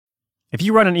If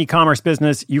you run an e-commerce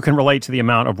business, you can relate to the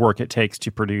amount of work it takes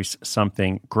to produce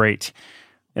something great.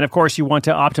 And of course, you want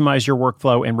to optimize your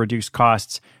workflow and reduce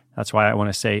costs. That's why I want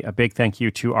to say a big thank you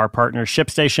to our partner,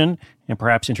 ShipStation, and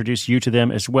perhaps introduce you to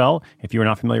them as well. If you are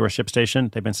not familiar with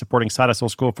ShipStation, they've been supporting Side Hustle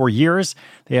School for years.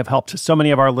 They have helped so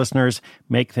many of our listeners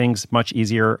make things much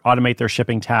easier, automate their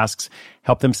shipping tasks,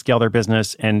 help them scale their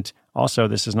business, and also,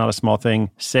 this is not a small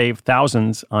thing, save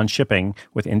thousands on shipping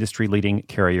with industry-leading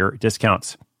carrier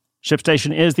discounts.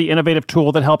 ShipStation is the innovative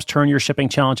tool that helps turn your shipping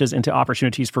challenges into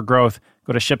opportunities for growth.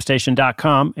 Go to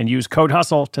ShipStation.com and use code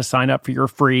HUSTLE to sign up for your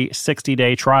free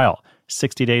 60-day trial.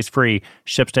 60 days free.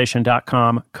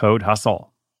 ShipStation.com, code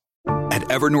HUSTLE. At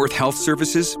Evernorth Health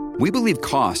Services, we believe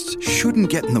costs shouldn't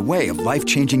get in the way of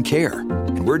life-changing care,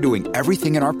 and we're doing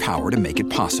everything in our power to make it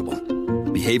possible.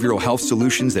 Behavioral health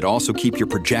solutions that also keep your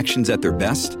projections at their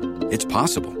best? It's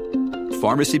possible.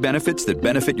 Pharmacy benefits that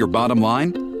benefit your bottom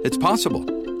line? It's possible.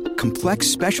 Complex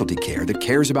specialty care that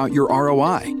cares about your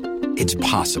ROI. It's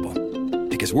possible.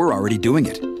 Because we're already doing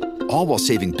it. All while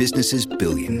saving businesses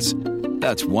billions.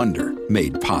 That's Wonder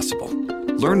made possible.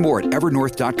 Learn more at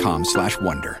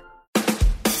evernorth.com/wonder.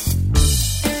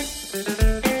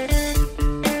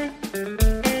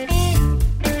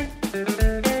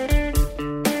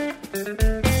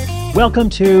 Welcome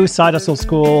to Side Hustle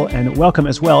School, and welcome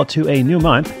as well to a new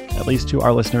month, at least to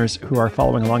our listeners who are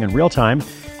following along in real time.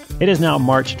 It is now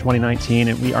March 2019,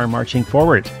 and we are marching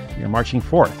forward. We are marching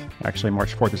forth. Actually,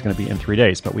 March 4th is going to be in 3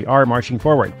 days, but we are marching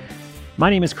forward.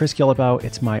 My name is Chris Guillebeau.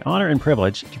 It's my honor and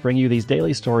privilege to bring you these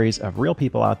daily stories of real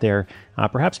people out there,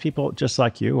 perhaps people just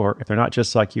like you, or if they're not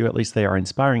just like you, at least they are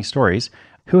inspiring stories,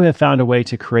 who have found a way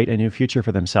to create a new future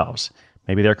for themselves.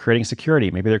 Maybe they're creating security.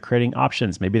 Maybe they're creating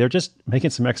options. Maybe they're just making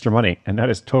some extra money, and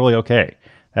that is totally okay.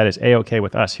 That is A-okay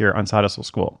with us here on Side Hustle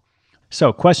School.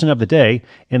 So, question of the day,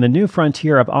 in the new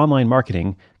frontier of online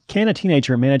marketing, can a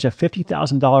teenager manage a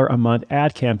 $50,000 a month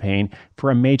ad campaign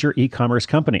for a major e-commerce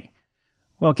company?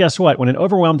 Well, guess what? When an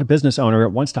overwhelmed business owner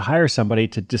wants to hire somebody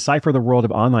to decipher the world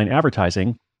of online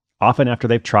advertising, often after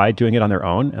they've tried doing it on their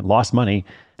own and lost money,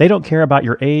 they don't care about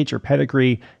your age or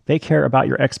pedigree, they care about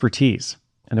your expertise.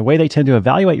 And the way they tend to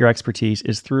evaluate your expertise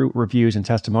is through reviews and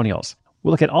testimonials.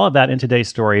 We'll look at all of that in today's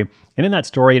story. And in that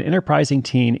story, an enterprising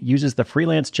teen uses the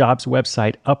freelance jobs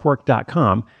website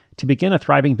Upwork.com to begin a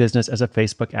thriving business as a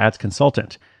Facebook ads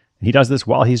consultant. And he does this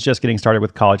while he's just getting started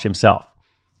with college himself.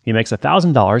 He makes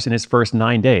 $1,000 in his first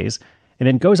 9 days, and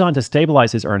then goes on to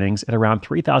stabilize his earnings at around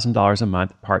 $3,000 a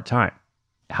month part-time.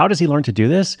 How does he learn to do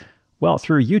this? Well,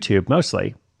 through YouTube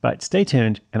mostly, but stay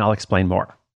tuned and I'll explain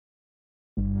more.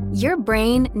 Your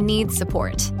brain needs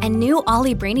support, and new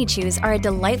Ollie Brainy Chews are a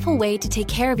delightful way to take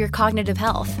care of your cognitive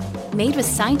health. Made with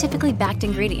scientifically backed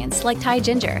ingredients like Thai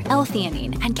ginger,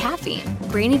 L-theanine, and caffeine,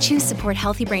 Brainy Chews support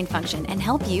healthy brain function and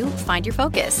help you find your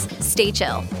focus, stay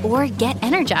chill, or get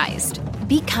energized.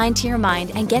 Be kind to your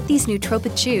mind and get these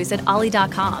nootropic chews at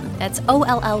ollie.com. That's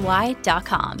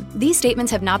OLLY.com. These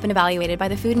statements have not been evaluated by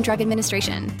the Food and Drug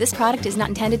Administration. This product is not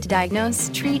intended to diagnose,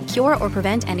 treat, cure, or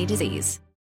prevent any disease.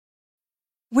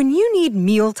 When you need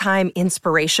mealtime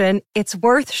inspiration, it's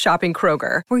worth shopping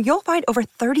Kroger, where you'll find over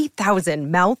 30,000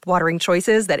 mouth-watering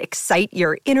choices that excite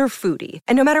your inner foodie.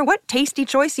 And no matter what tasty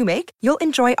choice you make, you'll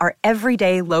enjoy our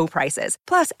everyday low prices,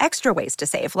 plus extra ways to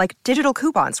save, like digital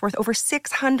coupons worth over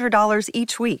 $600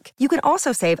 each week. You can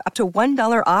also save up to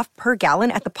 $1 off per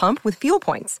gallon at the pump with fuel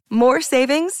points. More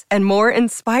savings and more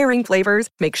inspiring flavors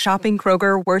make shopping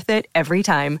Kroger worth it every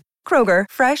time. Kroger,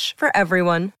 fresh for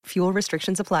everyone. Fuel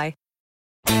restrictions apply.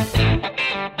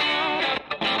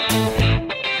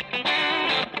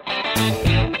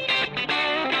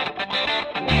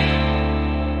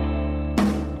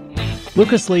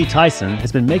 Lucas Lee Tyson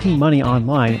has been making money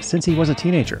online since he was a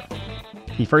teenager.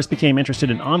 He first became interested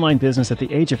in online business at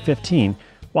the age of 15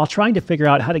 while trying to figure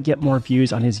out how to get more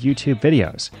views on his YouTube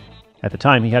videos. At the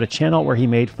time, he had a channel where he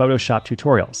made Photoshop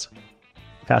tutorials.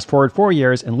 Fast forward 4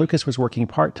 years, and Lucas was working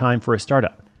part-time for a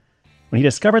startup. When he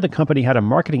discovered the company had a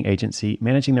marketing agency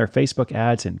managing their Facebook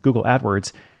ads and Google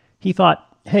AdWords, he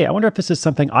thought, hey, I wonder if this is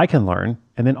something I can learn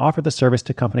and then offer the service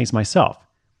to companies myself.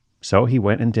 So he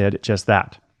went and did just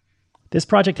that. This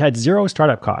project had zero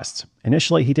startup costs.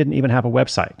 Initially, he didn't even have a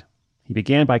website. He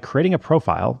began by creating a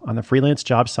profile on the freelance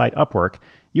job site Upwork,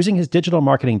 using his digital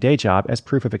marketing day job as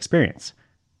proof of experience.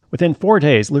 Within 4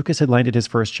 days, Lucas had landed his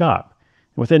first job.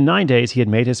 And within 9 days, he had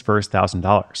made his first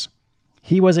 $1,000.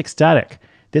 He was ecstatic.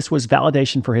 This was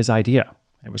validation for his idea.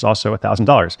 It was also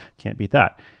 $1,000. Can't beat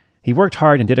that. He worked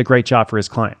hard and did a great job for his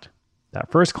client.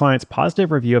 That first client's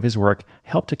positive review of his work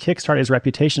helped to kickstart his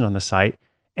reputation on the site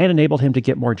and enabled him to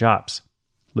get more jobs.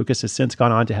 Lucas has since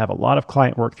gone on to have a lot of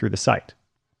client work through the site.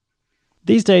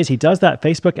 These days, he does that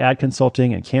Facebook ad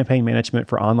consulting and campaign management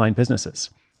for online businesses.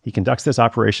 He conducts this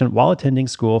operation while attending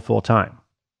school full-time.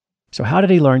 So how did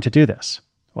he learn to do this?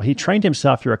 Well, he trained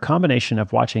himself through a combination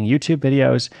of watching YouTube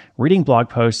videos, reading blog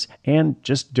posts, and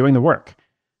just doing the work.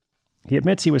 He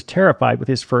admits he was terrified with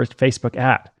his first Facebook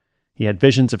ad. He had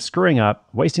visions of screwing up,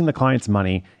 wasting the client's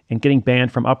money, and getting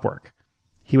banned from Upwork.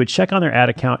 He would check on their ad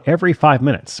account every 5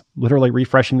 minutes, literally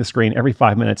refreshing the screen every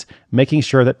 5 minutes, making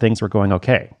sure that things were going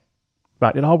okay.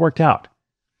 But it all worked out.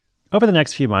 Over the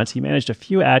next few months, he managed a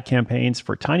few ad campaigns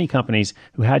for tiny companies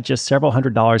who had just several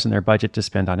 $100s in their budget to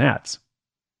spend on ads.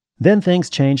 Then things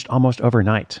changed almost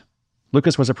overnight.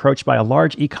 Lucas was approached by a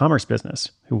large e-commerce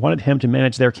business who wanted him to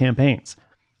manage their campaigns.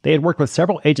 They had worked with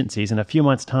several agencies in a few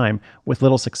months' time with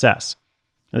little success.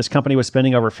 This company was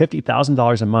spending over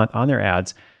 $50,000 a month on their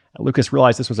ads. Lucas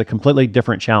realized this was a completely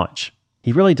different challenge.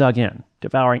 He really dug in,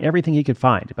 devouring everything he could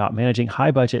find about managing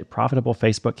high-budget, profitable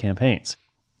Facebook campaigns.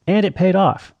 And it paid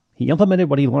off. He implemented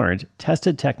what he learned,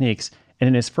 tested techniques, and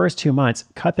in his first 2 months,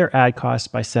 cut their ad costs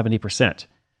by 70%.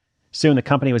 Soon, the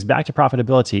company was back to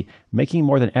profitability, making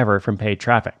more than ever from paid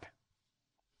traffic.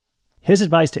 His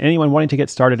advice to anyone wanting to get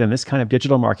started in this kind of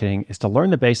digital marketing is to learn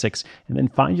the basics and then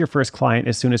find your first client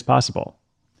as soon as possible.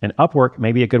 And Upwork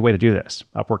may be a good way to do this,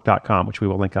 Upwork.com, which we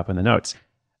will link up in the notes.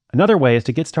 Another way is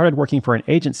to get started working for an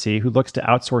agency who looks to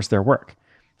outsource their work.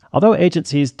 Although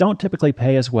agencies don't typically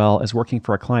pay as well as working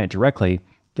for a client directly,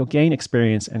 you'll gain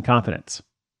experience and confidence.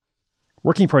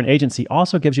 Working for an agency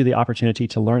also gives you the opportunity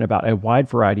to learn about a wide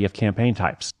variety of campaign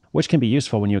types, which can be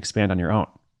useful when you expand on your own.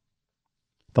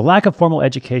 The lack of formal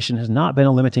education has not been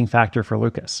a limiting factor for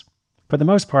Lucas. For the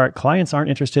most part, clients aren't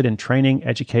interested in training,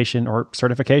 education, or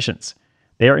certifications.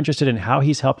 They are interested in how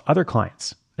he's helped other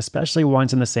clients, especially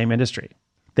ones in the same industry.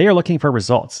 They are looking for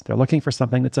results. They're looking for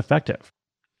something that's effective.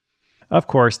 Of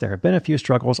course, there have been a few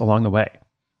struggles along the way.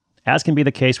 As can be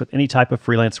the case with any type of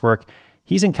freelance work,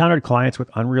 he's encountered clients with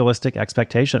unrealistic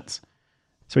expectations.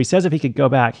 So he says if he could go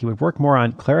back, he would work more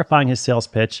on clarifying his sales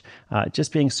pitch,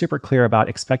 just being super clear about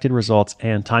expected results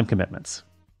and time commitments.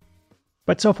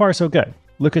 But so far, so good.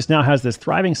 Lucas now has this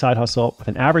thriving side hustle with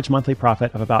an average monthly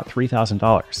profit of about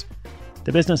 $3,000.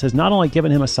 The business has not only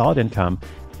given him a solid income,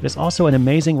 it is also an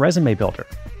amazing resume builder,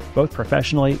 both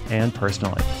professionally and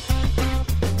personally.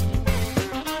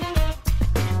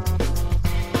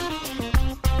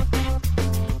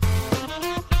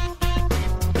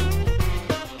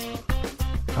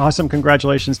 Awesome.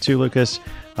 Congratulations to Lucas.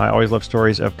 I always love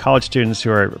stories of college students who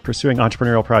are pursuing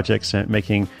entrepreneurial projects and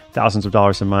making thousands of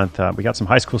dollars a month. We got some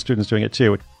high school students doing it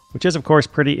too, which is, of course,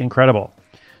 pretty incredible.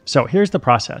 So here's the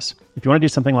process. If you want to do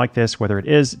something like this, whether it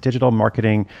is digital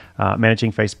marketing,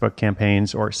 managing Facebook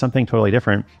campaigns, or something totally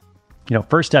different,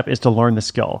 first step is to learn the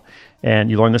skill.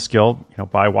 And you learn the skill,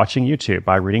 by watching YouTube,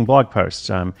 by reading blog posts,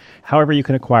 however you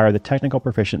can acquire the technical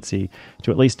proficiency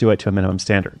to at least do it to a minimum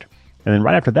standard. And then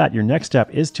right after that, your next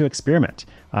step is to experiment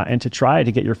and to try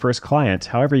to get your first client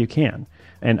however you can.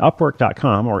 And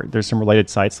Upwork.com, or there's some related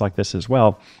sites like this as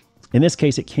well, in this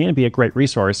case, it can be a great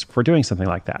resource for doing something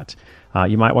like that.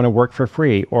 You might want to work for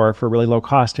free or for really low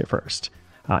cost at first.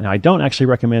 Now, I don't actually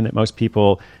recommend that most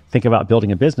people think about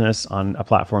building a business on a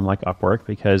platform like Upwork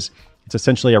because it's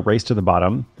essentially a race to the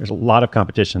bottom. There's a lot of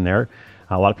competition there,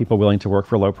 a lot of people willing to work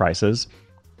for low prices.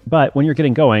 But when you're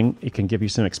getting going, it can give you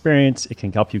some experience. It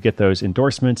can help you get those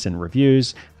endorsements and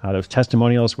reviews, those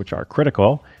testimonials, which are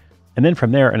critical. And then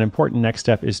from there, an important next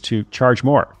step is to charge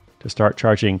more, to start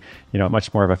charging,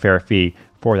 much more of a fair fee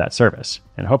for that service.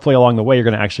 And hopefully along the way, you're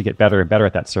going to actually get better and better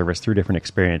at that service through different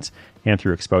experience and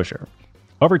through exposure.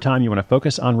 Over time, you want to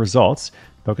focus on results,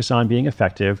 focus on being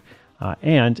effective,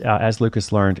 and as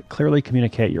Lucas learned, clearly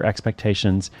communicate your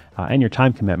expectations and your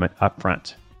time commitment up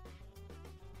front.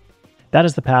 That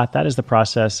is the path, that is the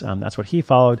process, that's what he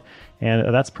followed,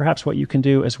 and that's perhaps what you can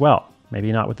do as well.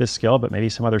 Maybe not with this skill, but maybe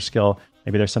some other skill.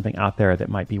 Maybe there's something out there that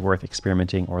might be worth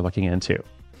experimenting or looking into.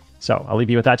 So I'll leave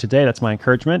you with that today. That's my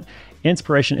encouragement.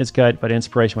 Inspiration is good, but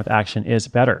inspiration with action is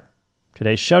better.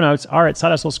 Today's show notes are at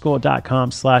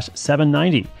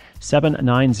sidehustleschool.com/790,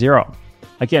 790.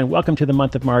 Again, welcome to the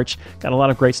month of March. Got a lot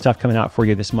of great stuff coming out for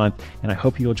you this month, and I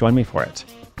hope you will join me for it.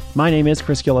 My name is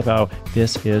Chris Guillebeau.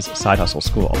 This is Side Hustle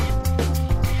School.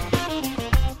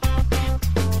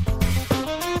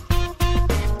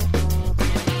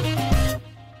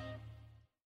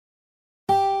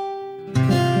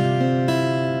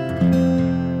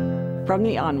 From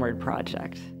the Onward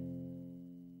Project.